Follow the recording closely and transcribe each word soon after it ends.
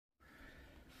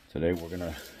Today we're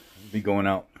gonna be going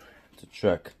out to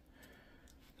check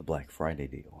the Black Friday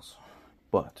deals.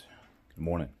 But good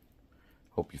morning.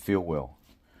 Hope you feel well.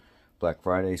 Black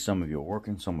Friday, some of you are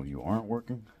working, some of you aren't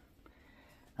working.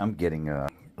 I'm getting a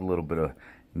little bit of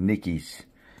Nicky's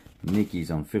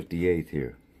on 58th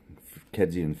here.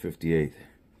 Kedzie and 58th.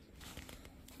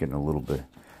 Getting a little bit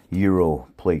Euro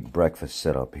plate breakfast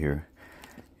set up here.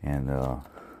 And I'm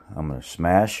gonna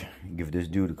smash, give this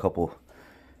dude a couple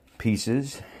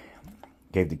pieces.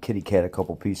 Gave the kitty cat a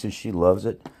couple pieces. She loves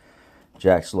it.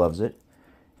 Jax loves it.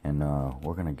 And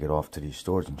we're going to get off to these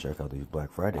stores and check out these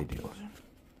Black Friday deals.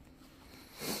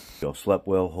 Y'all slept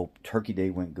well. Hope Turkey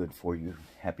Day went good for you.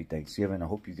 Happy Thanksgiving. I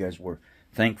hope you guys were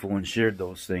thankful and shared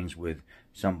those things with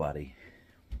somebody.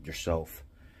 Yourself.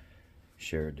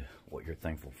 Shared what you're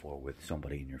thankful for with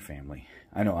somebody in your family.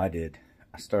 I know I did.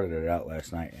 I started it out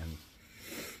last night and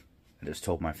I just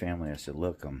told my family, I said,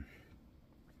 look,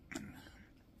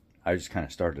 I just kind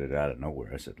of started it out of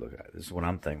nowhere. I said, look, this is what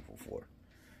I'm thankful for.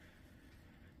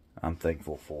 I'm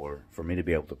thankful for me to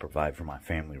be able to provide for my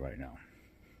family right now.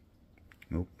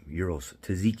 Nope, Euros,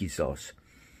 tzatziki sauce.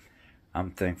 I'm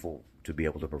thankful to be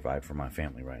able to provide for my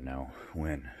family right now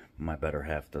when my better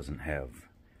half doesn't have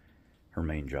her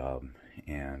main job.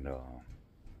 And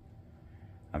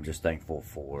I'm just thankful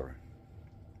for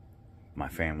my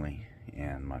family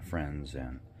and my friends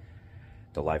and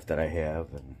the life that I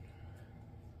have and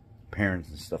parents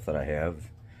and stuff that I have,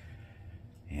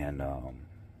 and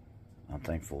I'm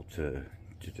thankful to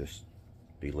just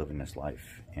be living this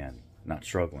life and not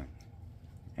struggling,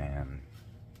 and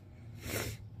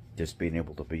just being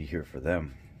able to be here for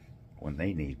them when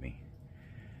they need me.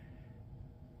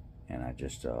 And I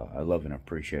just I love and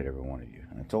appreciate every one of you,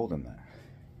 and I told them that,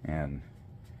 and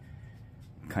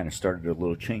kind of started a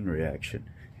little chain reaction.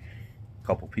 A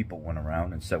couple people went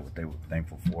around and said what they were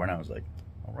thankful for, and I was like,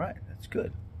 all right, that's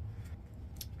good.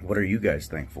 What are you guys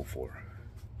thankful for?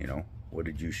 You know, what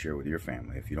did you share with your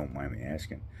family? If you don't mind me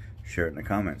asking, share it in the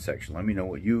comment section. Let me know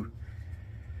what you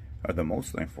are the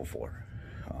most thankful for.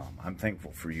 I'm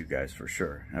thankful for you guys for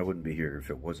sure. I wouldn't be here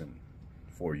if it wasn't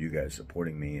for you guys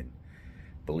supporting me and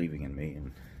believing in me,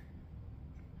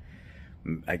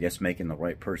 and I guess making the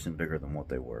right person bigger than what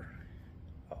they were.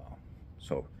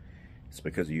 So it's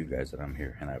because of you guys that I'm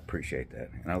here, and I appreciate that,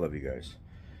 and I love you guys.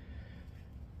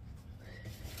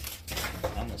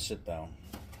 I'm gonna sit down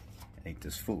and eat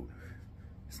this food.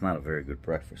 It's not a very good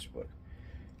breakfast, but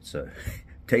it's a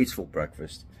tasteful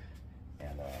breakfast.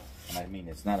 And I mean,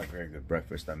 it's not a very good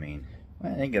breakfast. I mean, I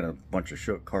ain't got a bunch of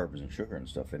carbs and sugar and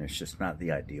stuff, and it's just not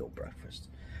the ideal breakfast.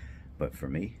 But for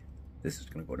me, this is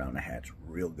gonna go down the hatch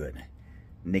real good.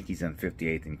 Nicky's on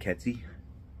 58th and Kedzie,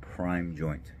 prime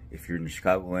joint. If you're in the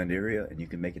Chicagoland area and you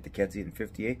can make it to Kedzie and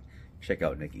 58th, check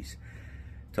out Nicky's.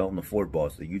 Tell them the Ford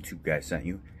boss, the YouTube guy, sent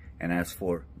you. And as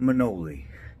for Manoli,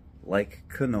 like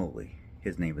cannoli,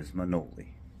 his name is Manoli.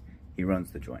 He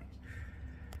runs the joint.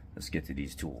 Let's get to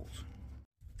these tools.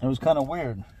 It was kind of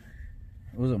weird.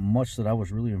 It wasn't much that I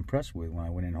was really impressed with when I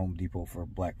went in Home Depot for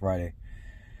Black Friday.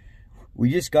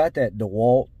 We just got that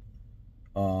DeWalt,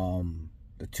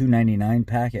 the $2.99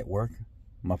 pack at work.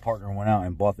 My partner went out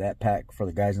and bought that pack for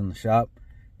the guys in the shop.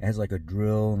 It has like a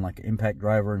drill and like an impact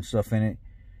driver and stuff in it.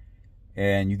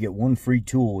 And you get one free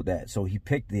tool with that. So he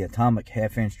picked the Atomic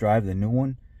half-inch drive, the new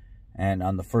one, and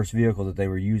on the first vehicle that they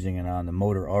were using, and on the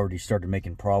motor already started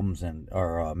making problems and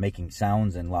making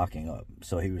sounds and locking up.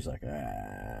 So he was like,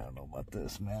 I don't know about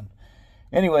this, man.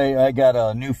 Anyway, I got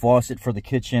a new faucet for the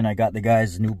kitchen. I got the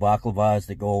guys new baklavas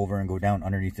that go over and go down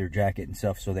underneath their jacket and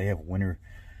stuff, so they have winter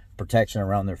protection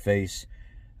around their face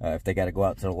if they got to go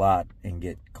out to the lot and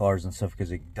get cars and stuff,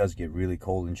 because it does get really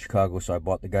cold in Chicago. So I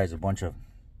bought the guys a bunch of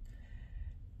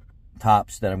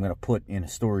tops that I'm going to put in a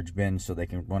storage bin so they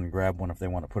can run and grab one if they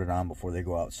want to put it on before they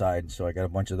go outside. So I got a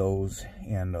bunch of those,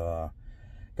 and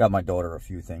got my daughter a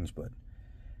few things, but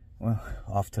well,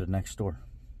 off to the next store.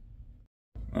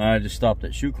 I just stopped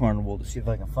at Shoe Carnival to see if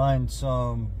I can find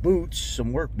some boots,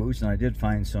 some work boots, and I did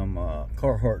find some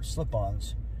Carhartt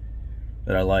slip-ons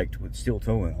that I liked with steel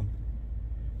toe in them.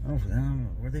 Oh,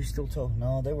 were they steel toe?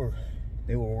 No, they were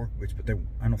work boots, but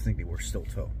I don't think they were steel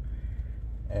toe.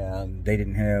 And they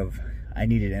didn't have, I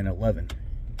needed an 11,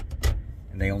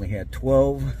 and they only had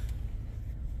 12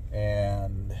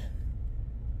 and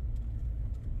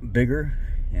bigger,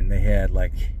 and they had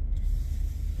like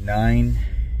 9,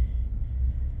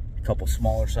 a couple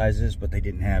smaller sizes, but they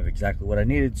didn't have exactly what I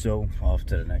needed. So off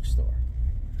to the next store.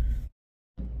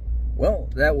 Well,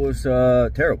 that was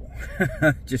terrible.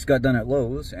 Just got done at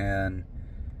Lowe's, and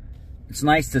it's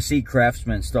nice to see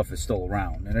Craftsman stuff is still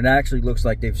around, and it actually looks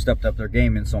like they've stepped up their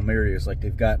game in some areas. Like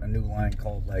they've got a new line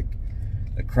called like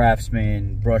the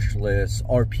Craftsman brushless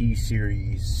RP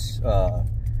series,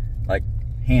 like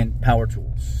hand power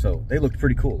tools. So they looked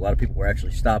pretty cool. A lot of people were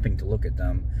actually stopping to look at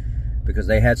them because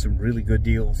they had some really good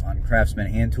deals on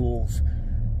Craftsman hand tools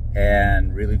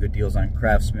and really good deals on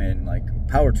Craftsman like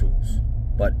power tools.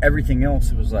 But everything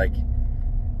else, it was like,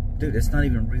 dude, it's not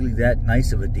even really that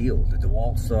nice of a deal. The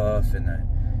DeWalt stuff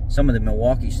and some of the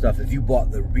Milwaukee stuff, if you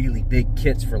bought the really big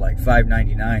kits for like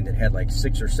 $5.99 that had like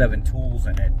 6 or 7 tools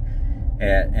in it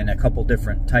and a couple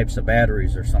different types of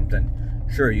batteries or something,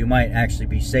 sure, you might actually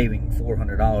be saving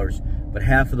 $400, but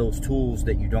half of those tools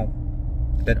that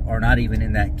that are not even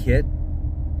in that kit,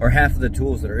 or half of the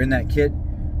tools that are in that kit,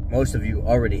 most of you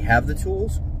already have the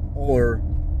tools, or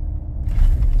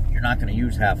you're not going to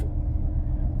use half of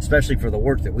them, especially for the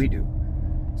work that we do.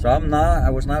 So I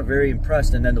was not very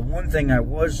impressed. And then the one thing I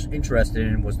was interested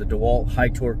in was the DeWalt high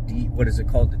torque what is it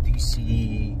called? The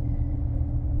DC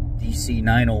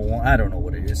 901. I don't know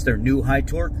what it is. Their new high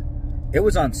torque. It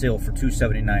was on sale for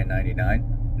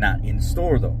 $279.99. Not in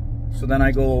store though. So then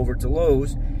I go over to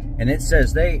Lowe's, and it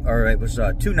says it was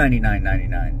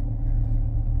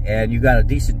 $299.99, and you got a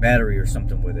decent battery or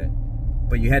something with it,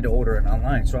 but you had to order it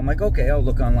online. So I'm like, okay, I'll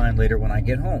look online later when I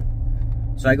get home.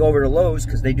 So I go over to Lowe's,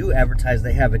 because they do advertise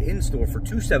they have it in store for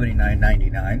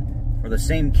 $279.99 for the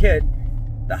same kit,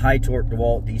 the high torque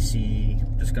DeWalt DC,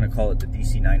 I'm just going to call it the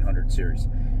DC 900 series,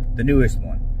 the newest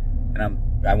one.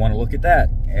 And I want to look at that.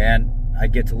 And I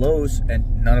get to Lowe's,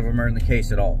 and none of them are in the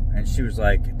case at all. And she was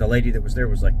like, the lady that was there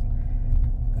was like,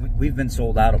 we've been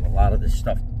sold out of a lot of this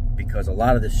stuff, because a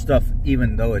lot of this stuff,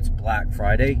 even though it's Black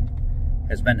Friday,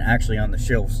 has been actually on the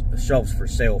shelves for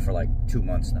sale for like 2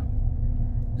 months now.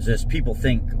 It's just people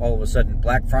think all of a sudden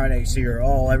Black Friday's here,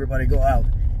 oh, everybody go out.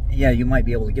 Yeah, you might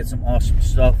be able to get some awesome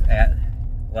stuff at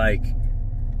like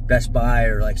Best Buy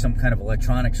or like some kind of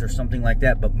electronics or something like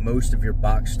that, but most of your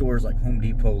box stores like Home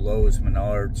Depot, Lowe's,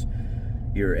 Menards,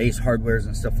 your Ace Hardwares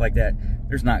and stuff like that,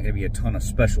 there's not going to be a ton of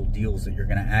special deals that you're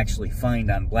going to actually find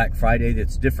on Black Friday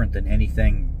that's different than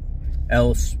anything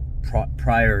else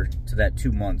prior to that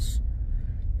 2 months.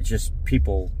 It's just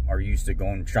people are used to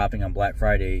going shopping on Black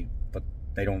Friday, but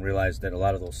they don't realize that a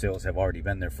lot of those sales have already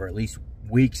been there for at least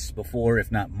weeks before,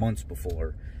 if not months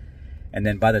before. And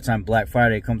then by the time Black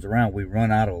Friday comes around, we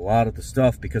run out of a lot of the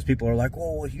stuff, because people are like,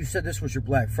 oh, you said this was your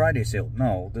Black Friday sale.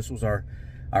 No, this was our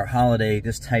holiday,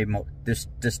 this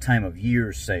time of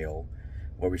year sale,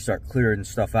 where we start clearing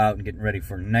stuff out and getting ready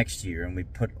for next year, and we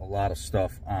put a lot of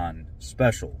stuff on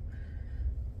special.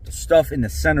 The stuff in the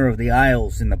center of the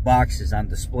aisles in the boxes on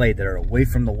display that are away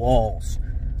from the walls,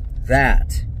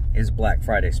 that is Black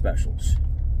Friday specials.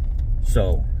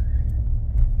 So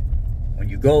when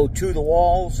you go to the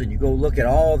walls and you go look at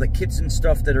all the kits and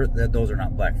stuff those are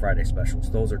not Black Friday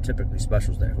specials. Those are typically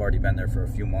specials that have already been there for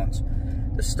a few months.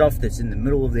 The stuff that's in the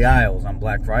middle of the aisles on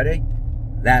Black Friday,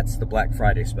 that's the Black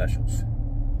Friday specials.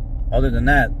 Other than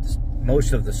that,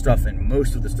 most of the stuff in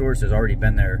most of the stores has already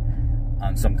been there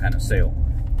on some kind of sale.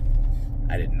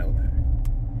 I didn't know that.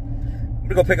 I'm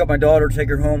gonna go pick up my daughter, take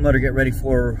her home, let her get ready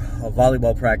for a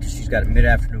volleyball practice. She's got a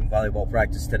mid-afternoon volleyball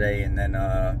practice today, and then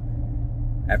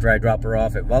after I drop her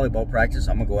off at volleyball practice,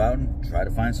 I'm gonna go out and try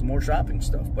to find some more shopping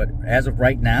stuff. But as of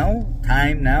right now,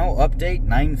 update,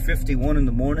 9:51 in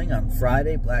the morning on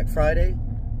Friday, Black Friday,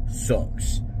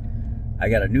 sucks. I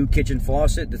got a new kitchen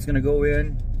faucet that's gonna go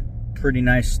in, pretty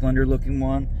nice slender looking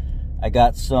one. I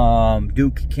got some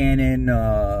Duke Cannon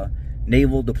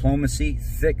Naval Diplomacy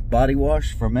thick body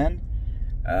wash for men.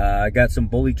 I got some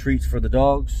bully treats for the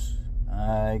dogs.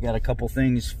 I got a couple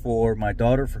things for my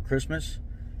daughter for Christmas.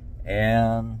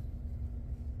 And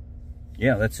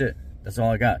yeah, that's it. That's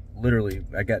all I got. Literally,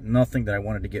 I got nothing that I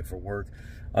wanted to get for work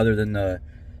other than the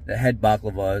head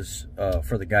baklavas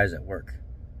for the guys at work.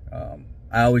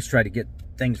 I always try to get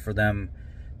things for them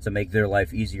to make their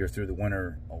life easier through the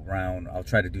winter around. I'll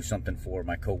try to do something for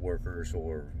my coworkers,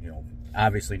 or, you know,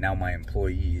 obviously now my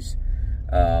employees,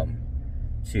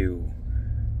 to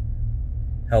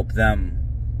help them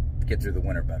get through the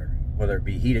winter better. Whether it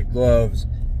be heated gloves,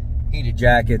 heated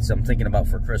jackets. I'm thinking about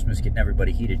for Christmas getting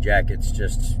everybody heated jackets,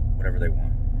 just whatever they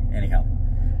want. Anyhow,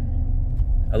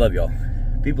 I love y'all.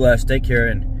 Be blessed, take care,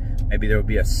 and maybe there will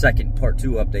be a second part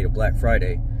 2 update of Black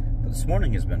Friday. But this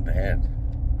morning has been bad.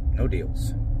 No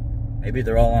deals. Maybe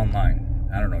they're all online.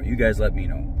 I don't know. You guys let me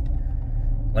know.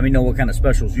 Let me know what kind of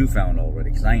specials you found already,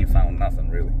 because I ain't found nothing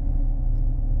really.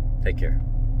 Take care.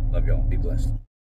 Love y'all. Be blessed.